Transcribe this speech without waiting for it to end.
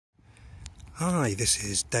Hi, this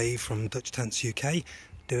is Dave from Dutch Tents UK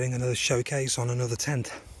doing another showcase on another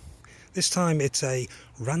tent. This time it's a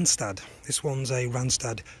Randstad. This one's a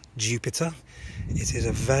Randstad Jupiter. It is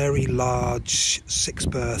a very large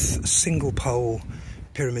 6-berth single pole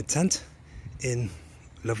pyramid tent in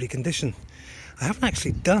lovely condition. I haven't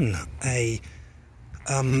actually done a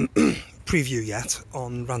preview yet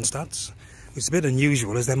on Randstads. It's a bit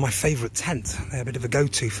unusual as they're my favourite tent. They're a bit of a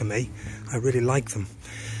go-to for me. I really like them.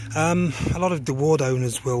 A lot of Deward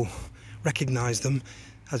owners will recognise them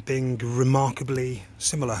as being remarkably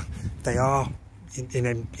similar. They are,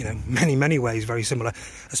 in many ways, very similar,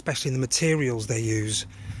 especially in the materials they use.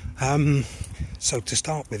 So to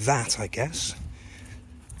start with that, I guess,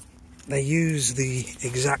 they use the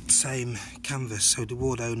exact same canvas. So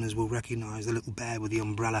Deward owners will recognise the little bear with the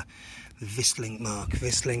umbrella, the Vistlink mark,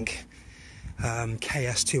 Vistlink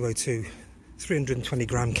KS202, 320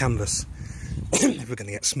 gram canvas. If we're going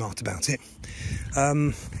to get smart about it.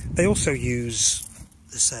 They also use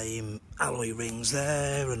the same alloy rings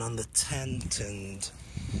there and on the tent, and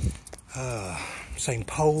same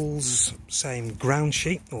poles, same ground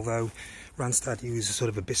sheet, although Randstad uses sort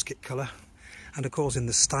of a biscuit colour, and of course in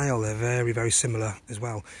the style they're very similar as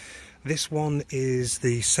well. This one is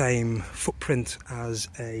the same footprint as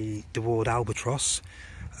a Deward Albatross,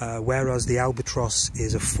 whereas the Albatross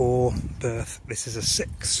is a 4-berth, this is a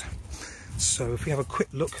 6. So if we have a quick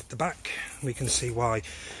look at the back, we can see why.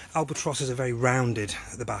 Albatrosses are very rounded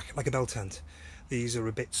at the back, like a bell tent. These are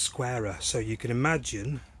a bit squarer, so you can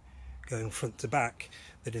imagine, going front to back,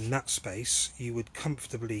 that in that space you would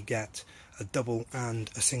comfortably get a double and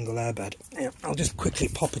a single airbed. I'll just quickly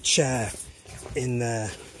pop a chair in there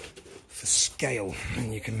for scale,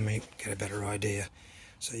 and you can get a better idea.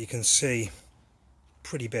 So you can see,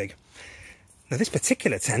 pretty big. Now this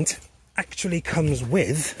particular tent actually comes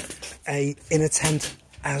with a inner tent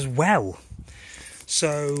as well.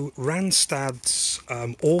 So Randstads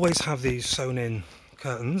always have these sewn in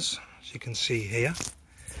curtains, as you can see here.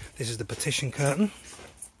 This is the partition curtain,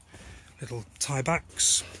 little tie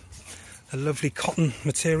backs, a lovely cotton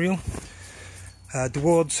material.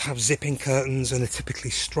 Dewards have zipping curtains and are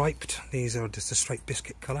typically striped. These are just a straight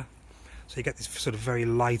biscuit colour, so you get this sort of very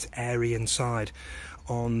light, airy inside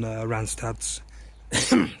on Randstads.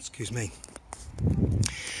 Excuse me.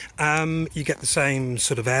 You get the same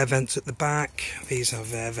sort of air vents at the back. These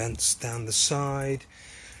have air vents down the side.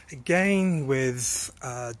 Again, with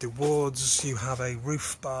Dewards, you have a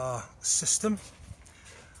roof bar system.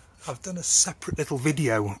 I've done a separate little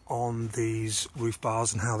video on these roof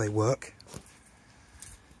bars and how they work.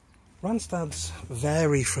 Randstads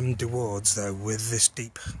vary from Dewards though with this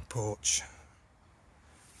deep porch.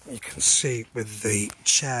 You can see with the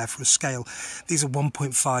chair for a scale, these are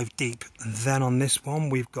 1.5 deep, and then on this one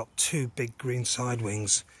we've got 2 big green side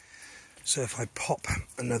wings. So if I pop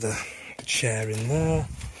another chair in there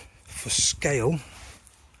for scale,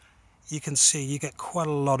 you can see you get quite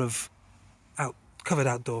a lot of covered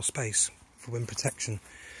outdoor space for wind protection.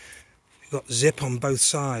 You've got zip on both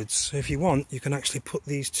sides, so if you want you can actually put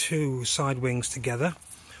these 2 side wings together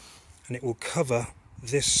and it will cover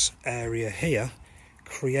this area here,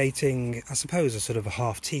 creating, I suppose, a sort of a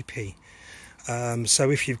half teepee.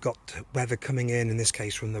 So if you've got weather coming in this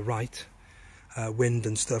case from the right, wind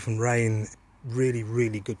and stuff and rain,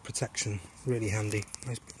 really good protection, really handy.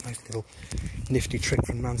 Nice little nifty trick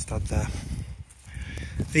from Randstad there.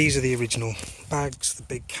 These are the original bags, the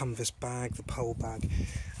big canvas bag, the pole bag,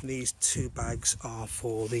 and these 2 bags are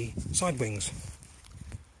for the side wings.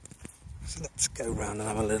 So let's go around and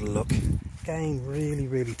have a little look. Again,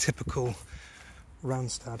 really typical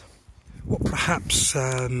Randstad. What perhaps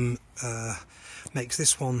makes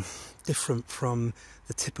this one different from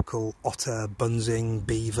the typical otter, bunzing,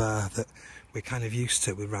 beaver that we're kind of used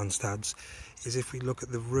to with Randstads is if we look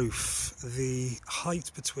at the roof, the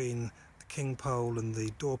height between the king pole and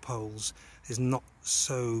the door poles is not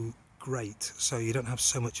so great, so you don't have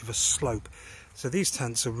so much of a slope. So these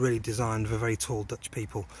tents are really designed for very tall Dutch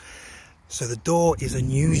people. So the door is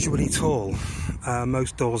unusually tall.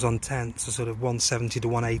 Most doors on tents are sort of 170 to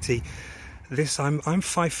 180. This, I'm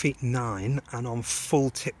 5'9", and on full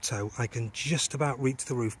tiptoe I can just about reach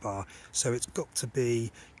the roof bar. So it's got to be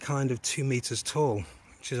kind of 2 meters tall,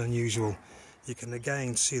 which is unusual. You can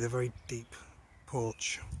again see the very deep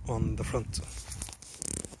porch on the front.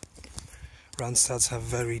 Randstads have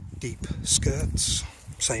very deep skirts,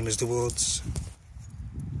 same as the Woods.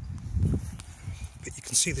 But you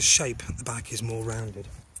can see the shape at the back is more rounded.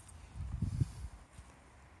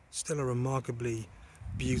 Still a remarkably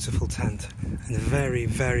beautiful tent and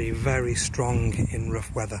very strong in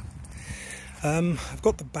rough weather. I've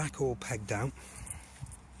got the back all pegged out,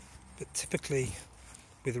 but typically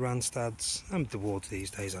with Randstads and Dewards these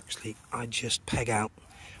days actually, I just peg out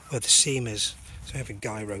where the seam is. So I have a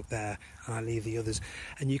guy rope there and I leave the others,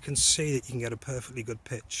 and you can see that you can get a perfectly good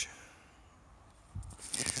pitch.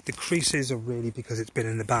 The creases are really because it's been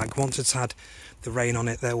in the bag. Once it's had the rain on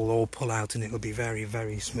it, they will all pull out and it will be very,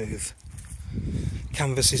 very smooth.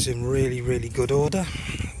 Canvas is in really, really good order.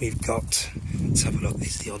 We've got, let's have a look,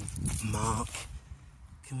 there's the odd mark.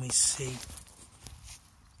 Can we see?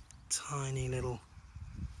 Tiny little,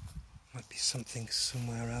 might be something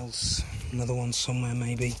somewhere else. Another one somewhere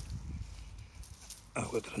maybe. Oh,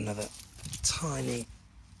 we've got another tiny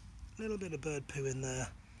little bit of bird poo in there.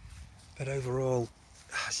 But overall,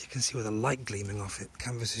 as you can see with the light gleaming off it,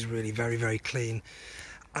 canvas is really very, very clean.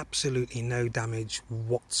 Absolutely no damage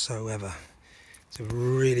whatsoever. It's a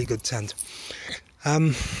really good tent.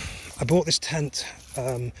 I bought this tent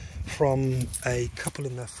from a couple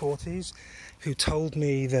in their 40s who told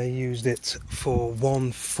me they used it for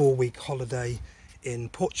one 4-week holiday in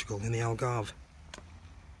Portugal, in the Algarve.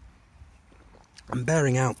 And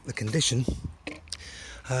bearing out the condition,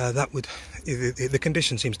 the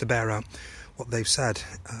condition seems to bear out what they've said.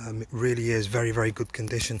 It really is very, very good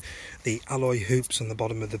condition. The alloy hoops on the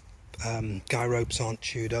bottom of the guy ropes aren't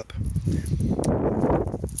chewed up.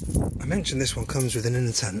 I mentioned this one comes with an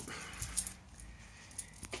inner tent.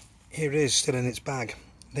 Here it is, still in its bag.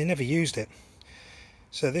 They never used it.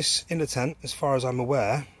 So this inner tent, as far as I'm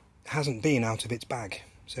aware, hasn't been out of its bag.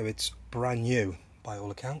 So it's brand new by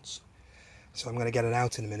all accounts. So I'm going to get it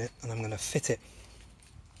out in a minute and I'm going to fit it.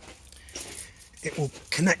 It will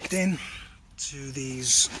connect in to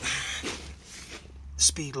these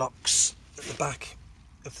speed locks at the back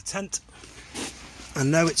of the tent. I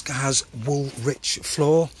know it has wool rich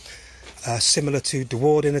floor, similar to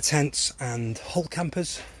Deward inner tents and Hull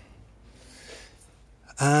campers.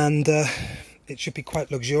 And it should be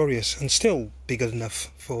quite luxurious and still be good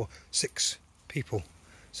enough for 6 people.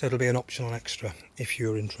 So it'll be an optional extra if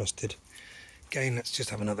you're interested. Again, let's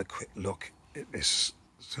just have another quick look at this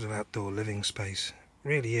sort of outdoor living space. It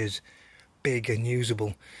really is big and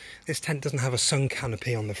usable. This tent doesn't have a sun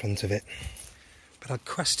canopy on the front of it, but I'd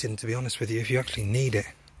question, to be honest with you, if you actually need it.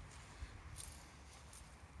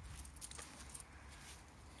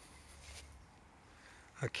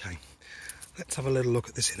 Okay, let's have a little look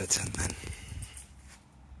at this inner tent then.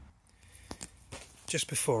 Just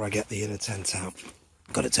before I get the inner tent out,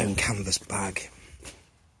 got its own canvas bag.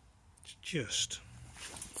 It's just...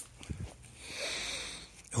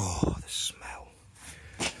 oh, the smell.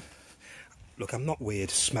 Look, I'm not weird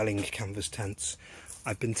smelling canvas tents.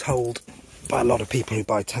 I've been told by a lot of people who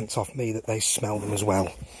buy tents off me that they smell them as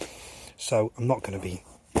well. So I'm not going to be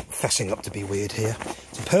fessing up to be weird here.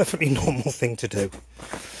 It's a perfectly normal thing to do.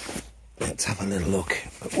 Let's have a little look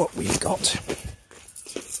at what we've got.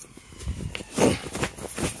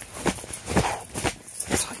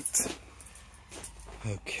 Tight.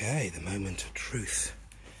 Okay, the moment of truth.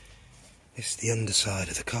 This is the underside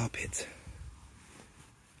of the carpet.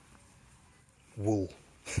 Wool.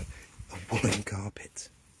 A woolen carpet.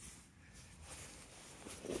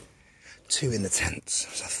 2 in the tents,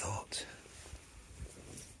 as I thought.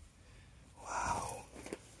 Wow.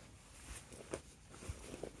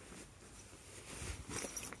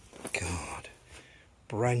 God.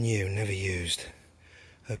 Brand new, never used.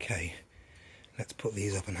 Okay, let's put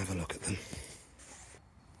these up and have a look at them.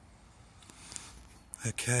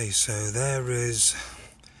 Okay, so there is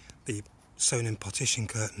the sewn-in partition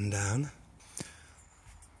curtain down,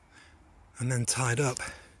 and then tied up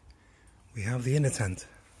we have the inner tent.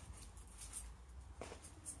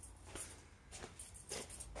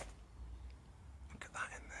 Look at that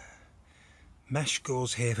in there. Mesh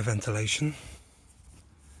gauze here for ventilation,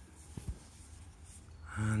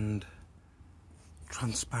 and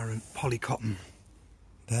transparent poly cotton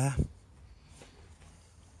there.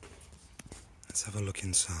 Let's have a look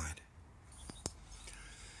inside.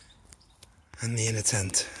 And the inner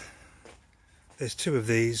tent. There's 2 of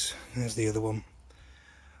these, there's the other one.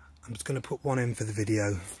 I'm just going to put one in for the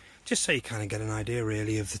video, just so you kind of get an idea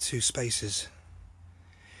really of the 2 spaces.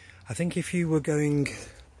 I think if you were going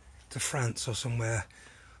to France or somewhere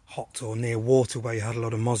hot or near water where you had a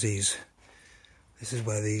lot of mozzies, this is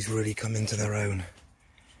where these really come into their own.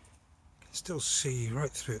 You can still see right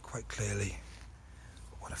through it quite clearly.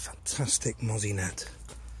 What a fantastic mozzie net.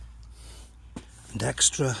 And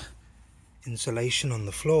extra insulation on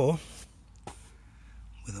the floor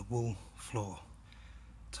with a wool floor,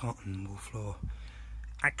 tartan wool floor.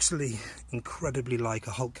 Actually incredibly like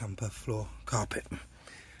a Hull camper floor carpet,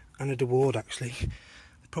 and a Deward actually.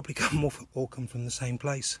 They probably all come from the same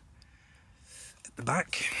place. At the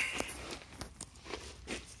back,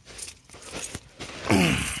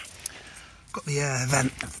 Got the air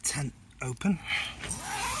vent of the tent open,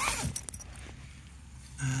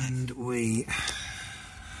 and we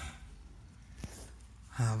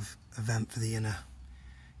have a vent for the inner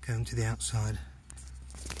going to the outside.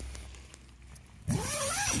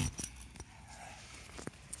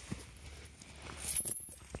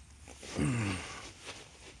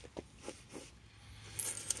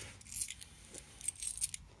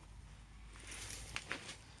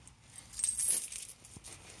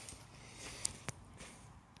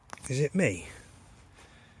 Is it me?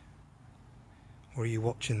 Or are you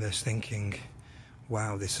watching this thinking,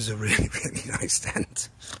 wow, this is a really, really nice tent?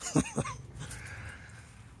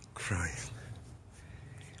 Christ.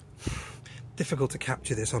 Difficult to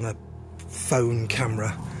capture this on a phone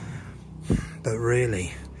camera, but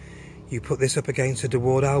really, you put this up against a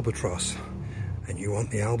Deward Albatross, and you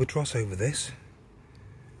want the Albatross over this?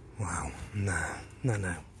 Wow,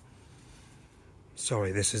 no.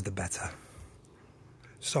 Sorry, this is the better.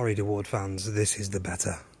 Sorry, Deward fans, this is the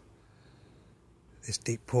better. This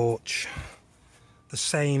deep porch, the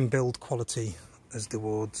same build quality as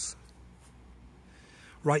Deward's.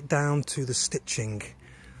 Right down to the stitching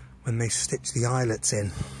when they stitch the eyelets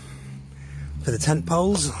in. For the tent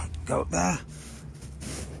poles, go up there.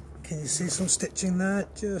 Can you see some stitching there?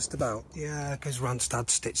 Just about. Yeah, because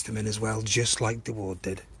Randstad stitched them in as well, just like Deward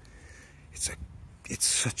did. It's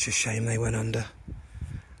such a shame they went under.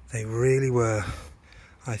 They really were,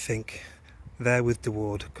 I think, there with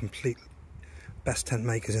Deward, complete best tent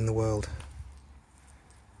makers in the world.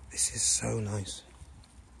 This is so nice.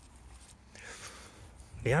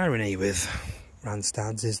 The irony with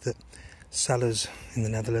Randstad's is that sellers in the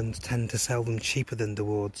Netherlands tend to sell them cheaper than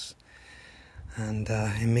Deward's, and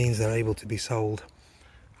it means they're able to be sold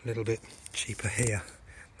a little bit cheaper here.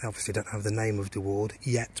 They obviously don't have the name of Deward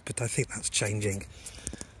yet, but I think that's changing.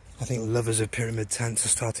 I think lovers of pyramid tents are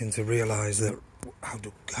starting to realise that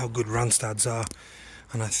how good Randstad's are,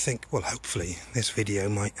 and I think, well, hopefully this video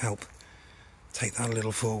might help take that a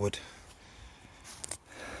little forward.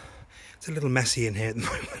 It's a little messy in here at the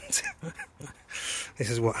moment. This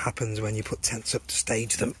is what happens when you put tents up to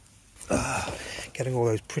stage them. Getting all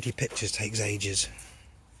those pretty pictures takes ages.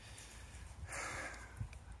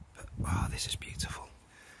 But, wow, this is beautiful.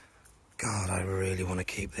 God, I really want to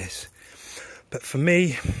keep this. But for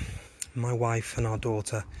me, my wife and our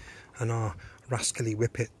daughter and our rascally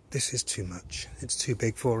whippet, this is too much. It's too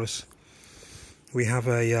big for us. We have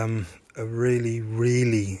a really,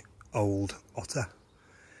 really old otter,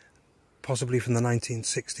 possibly from the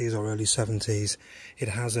 1960s or early 70s. It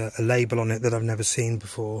has a label on it that I've never seen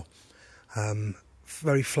before.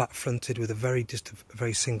 Very flat fronted with a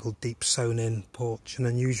very single deep sewn in porch, an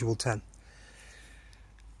unusual tent.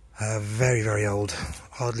 Very, very old,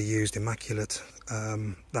 hardly used, immaculate.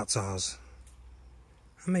 That's ours.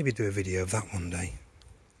 I'll maybe do a video of that one day.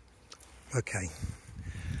 Okay,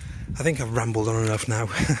 I think I've rambled on enough now.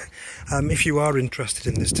 If you are interested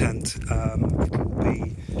in this tent, it will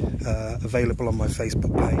be available on my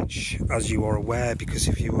Facebook page, as you are aware, because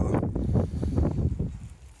if you are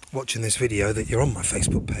watching this video, that you're on my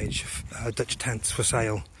Facebook page, Dutch Tents for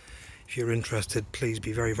Sale. If you're interested, please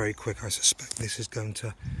be very, very quick. I suspect this is going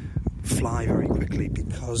to fly very quickly,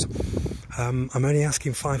 because I'm only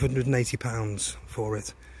asking £580 for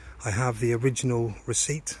it. I have the original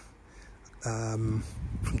receipt from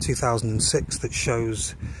 2006 that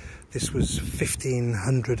shows this was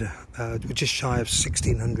 1,500, just shy of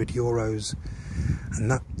 1,600 euros,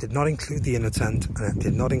 and that did not include the inner tent, and it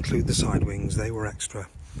did not include the side wings. They were extra.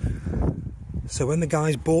 So when the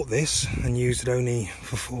guys bought this and used it only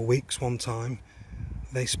for 4 weeks one time,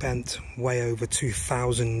 they spent way over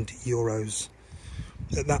 2,000 euros.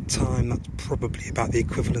 At that time, that's probably about the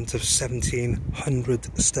equivalent of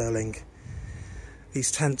 1,700 sterling.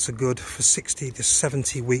 These tents are good for 60 to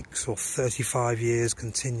 70 weeks or 35 years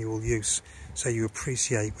continual use. So you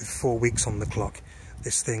appreciate, with 4 weeks on the clock,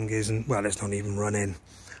 this thing isn't, well, it's not even running.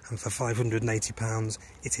 And for £580,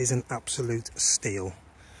 it is an absolute steal.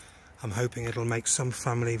 I'm hoping it'll make some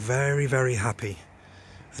family very, very happy.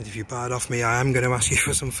 And if you buy it off me, I am going to ask you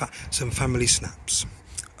for some family snaps.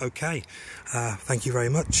 Okay, thank you very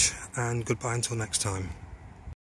much, and goodbye until next time.